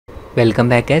Welcome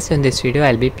back guys. So in this video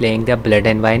I'll be playing the Blood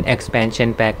and Wine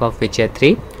expansion pack of Witcher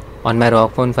 3 on my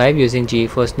Rog Phone 5 using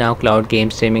GeForce Now cloud game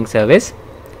streaming service.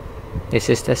 This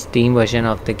is the Steam version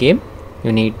of the game.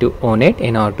 You need to own it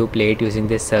in order to play it using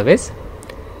this service.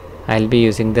 I'll be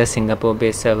using the Singapore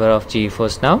based server of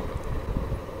GeForce Now.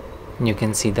 You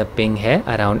can see the ping here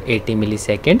around 80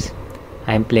 milliseconds.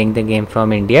 I'm playing the game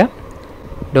from India.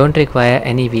 Don't require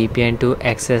any VPN to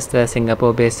access the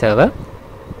Singapore based server.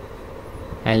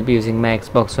 I'll be using my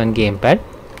Xbox One gamepad.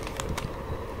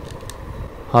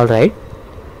 Alright,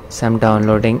 some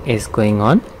downloading is going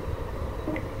on.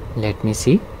 Let me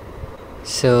see.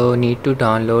 So need to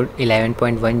download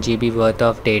 11.1 GB worth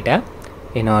of data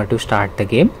in order to start the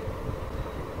game.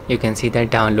 You can see the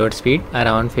download speed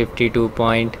around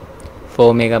 52.4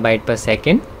 megabyte per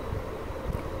second.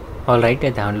 Alright,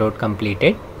 the download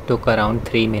completed. Took around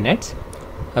 3 minutes.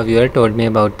 A viewer told me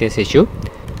about this issue,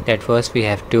 that first we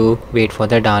have to wait for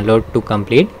the download to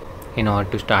complete in order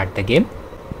to start the game.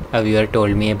 A viewer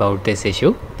told me about this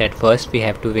issue, that first we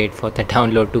have to wait for the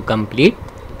download to complete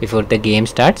before the game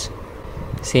starts.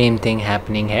 Same thing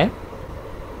happening here.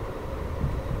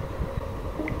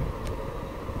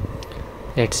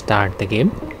 Let's start the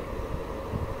game.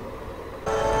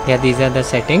 Yeah, these are the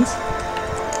settings.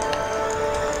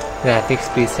 Graphics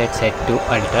preset set to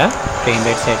ultra, frame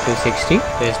rate set to 60,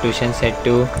 resolution set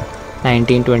to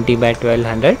 1920 by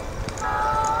 1200,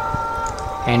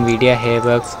 NVIDIA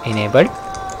Hairworks enabled.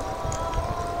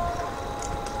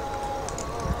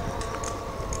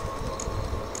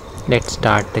 Let's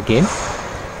start the game.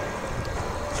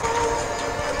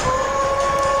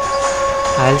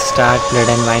 I'll start Blood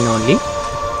and Wine only.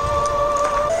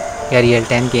 Yeah,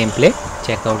 real-time gameplay.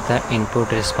 Check out the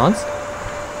input response.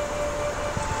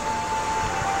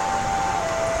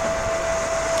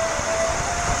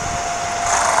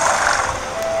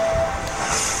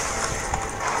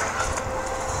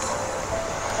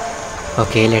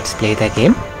 Okay, let's play the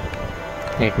game.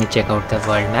 Let me check out the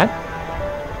world map.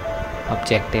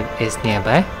 Objective is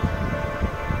nearby.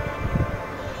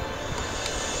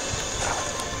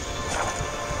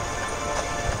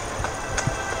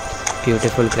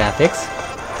 Beautiful graphics.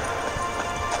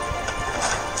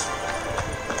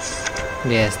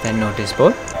 There's the notice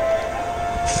board.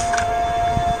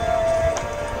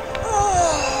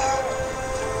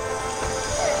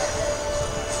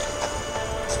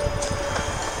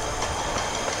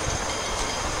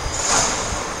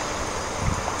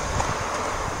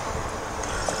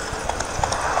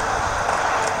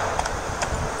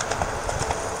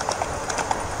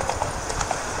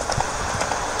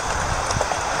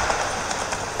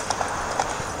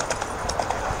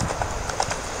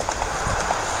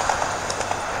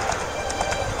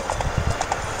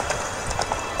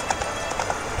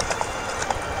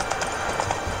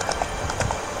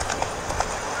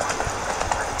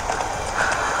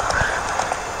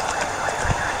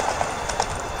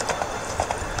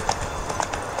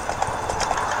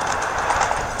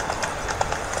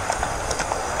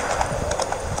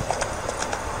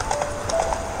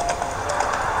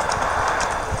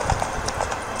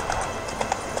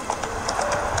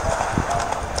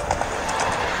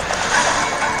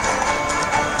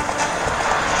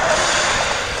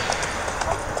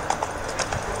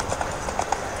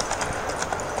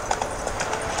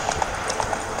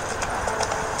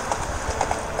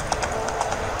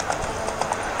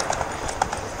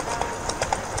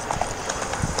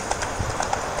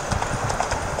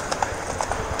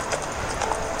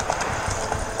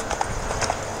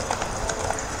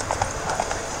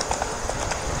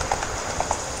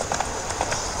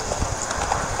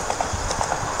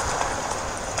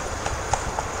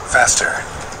 Faster.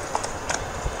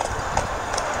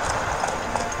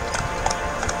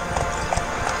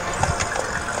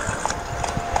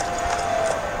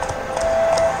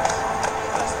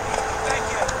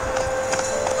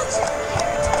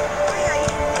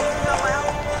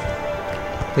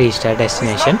 Reached our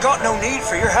destination. We've got no need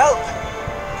for your help.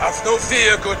 Have no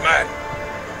fear, good man.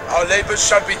 Our labors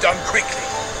shall be done quickly.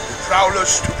 The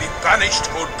prowlers to be banished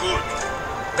for good.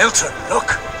 Milton,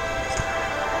 look.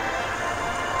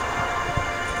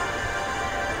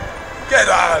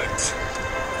 Geralt!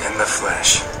 In the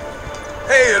flesh.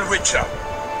 Hail, Witcher!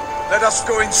 Let us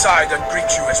go inside and greet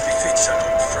you as befits an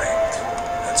old friend.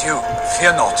 And you,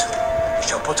 fear not. We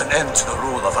shall put an end to the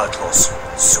rule of outlaws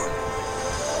soon.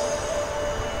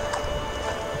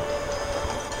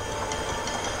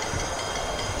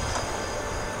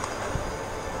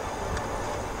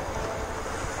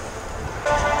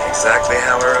 Exactly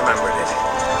how I remembered it.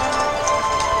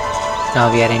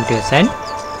 Now we are in Tucson.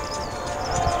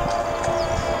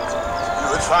 You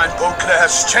will find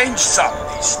Beauclair's changed some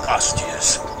these past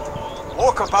years.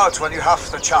 Walk about when you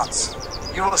have the chance.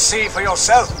 You will see for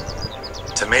yourself.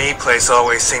 To me, place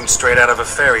always seemed straight out of a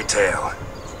fairy tale.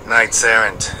 Knights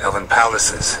errant, elven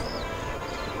palaces.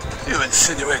 You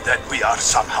insinuate that we are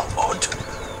somehow odd?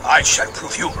 I shall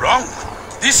prove you wrong.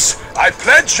 This I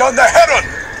pledge on the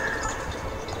Heron!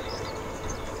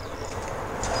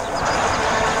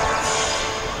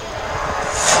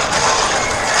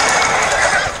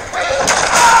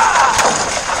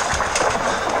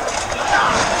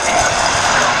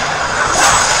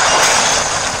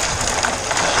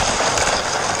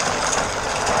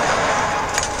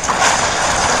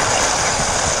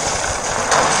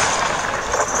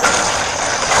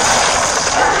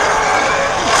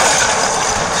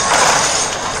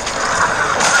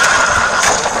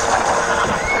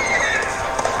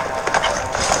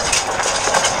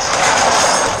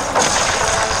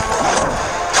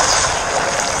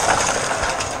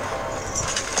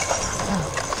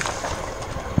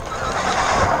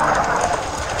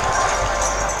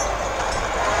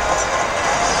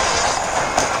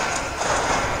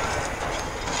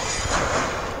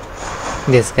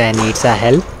 This guy needs a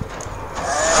help.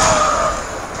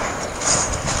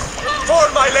 For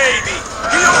my lady!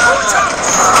 You put up!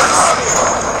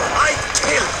 I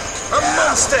kill a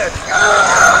monster!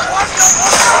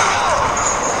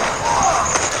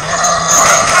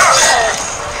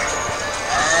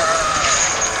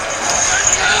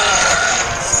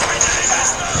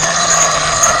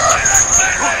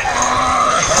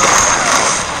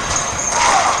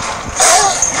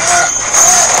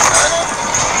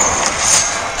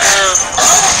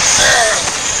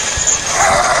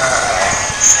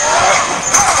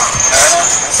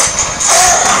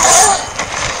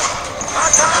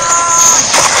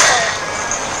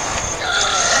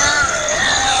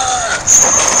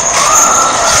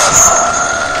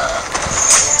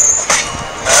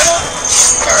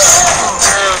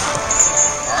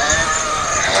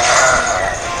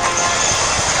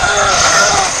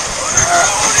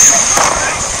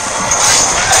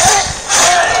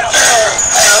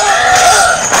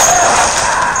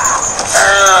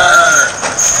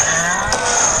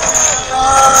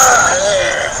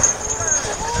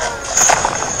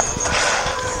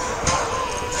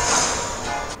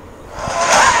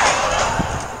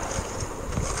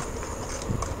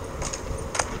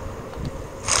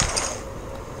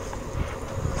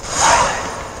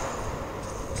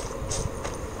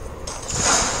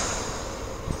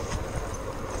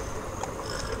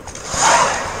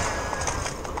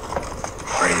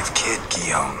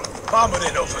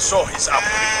 Marmorin oversaw his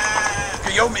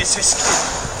upbringing. Guillaume is his kid.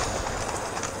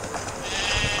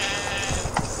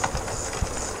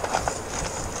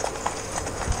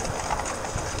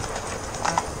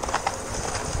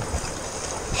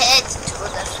 Head to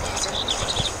the prison.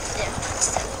 There puts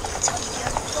the meat on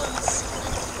your bones.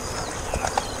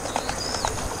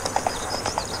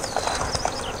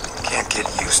 Can't get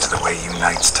used to the way you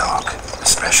knights talk.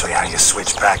 Especially how you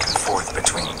switch back and forth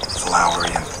between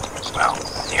flowery and, well,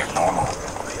 near normal.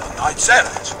 We are knights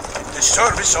errant, in the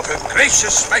service of her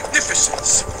gracious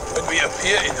magnificence. When we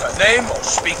appear in her name or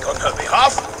speak on her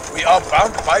behalf, we are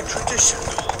bound by tradition.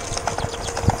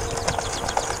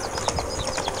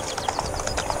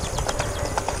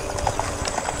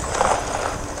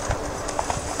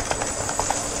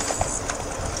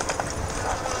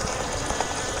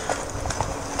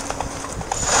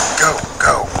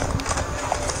 Go.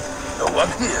 No one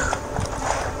here.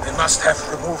 They must have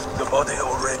removed the body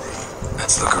already.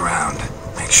 Let's look around.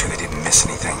 Make sure they didn't miss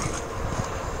anything.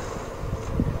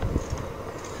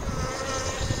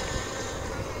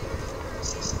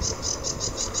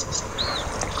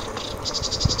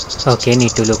 Okay,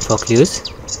 need to look for clues.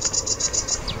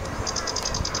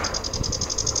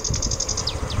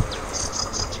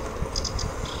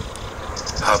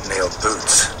 Hobnailed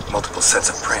boots, multiple sets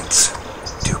of prints.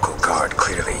 Ducal guard,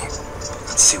 clearly.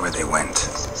 Let's see where they went.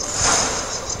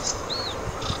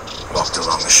 Walked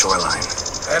along the shoreline.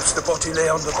 Perhaps the body lay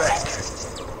on the bank.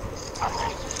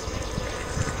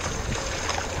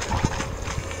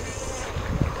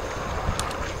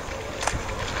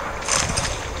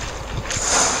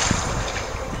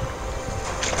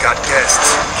 Got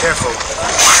guests. Careful.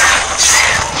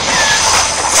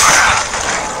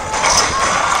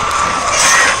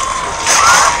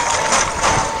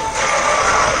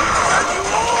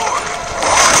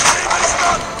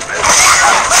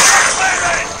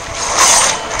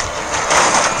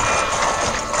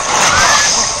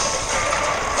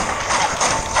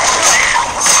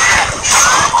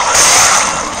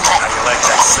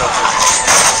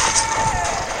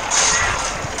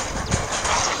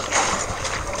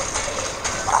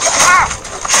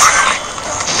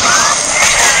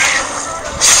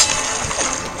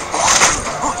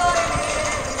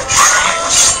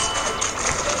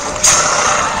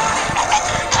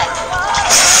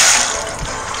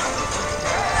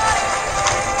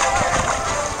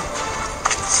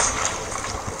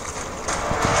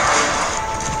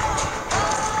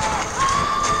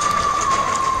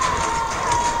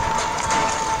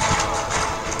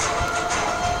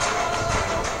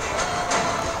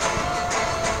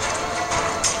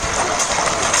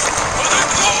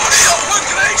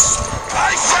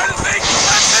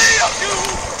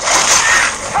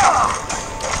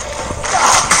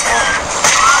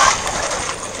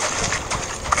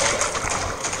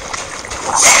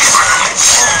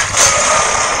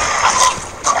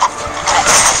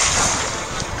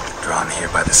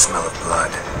 the smell of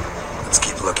blood. Let's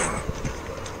keep looking.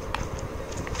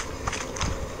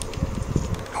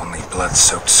 Only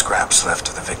blood-soaked scraps left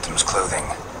of the victim's clothing.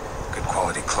 Good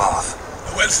quality cloth.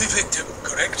 A wealthy victim,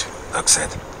 correct? Looks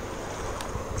it.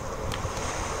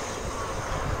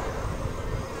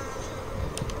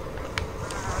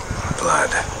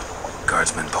 Blood.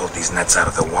 Guardsmen pulled these nets out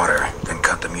of the water, then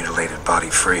cut the mutilated body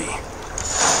free.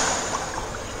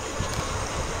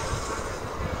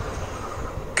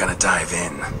 Gonna dive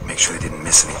in, make sure they didn't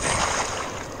miss anything.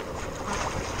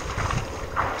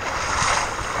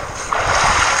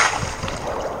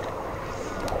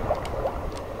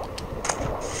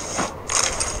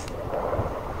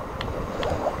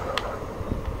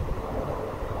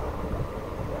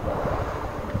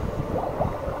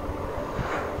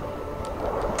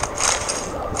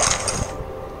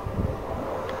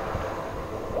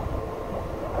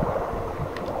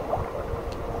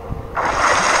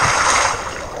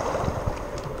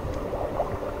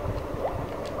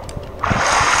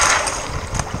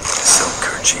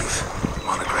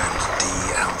 Monogrammed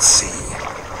DLC.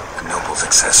 A noble's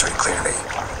accessory, clearly.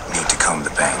 Need to comb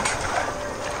the bank.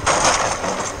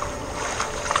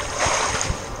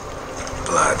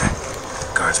 Blood.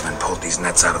 Guardsmen pulled these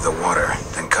nets out of the water,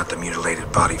 then cut the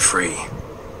mutilated body free.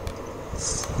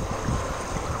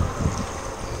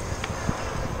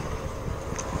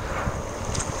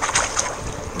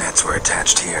 Nets were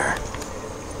attached here.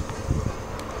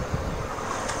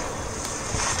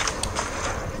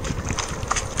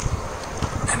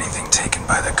 Taken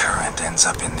by the current ends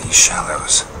up in these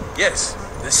shallows. Yes,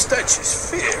 the stench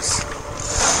is fierce.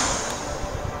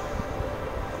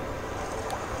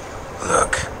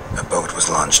 Look, a boat was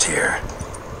launched here.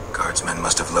 Guardsmen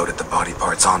must have loaded the body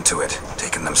parts onto it,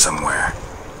 taken them somewhere.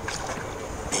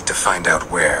 Need to find out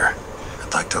where.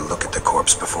 I'd like to look at the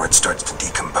corpse before it starts to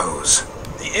decompose.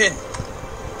 The inn.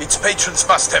 Its patrons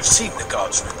must have seen the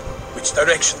guardsmen, which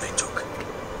direction they took.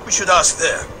 We should ask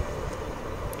there.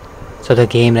 So the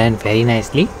game ran very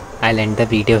nicely. I'll end the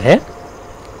video here.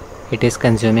 It is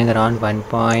consuming around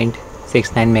 1.69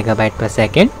 megabyte per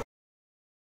second.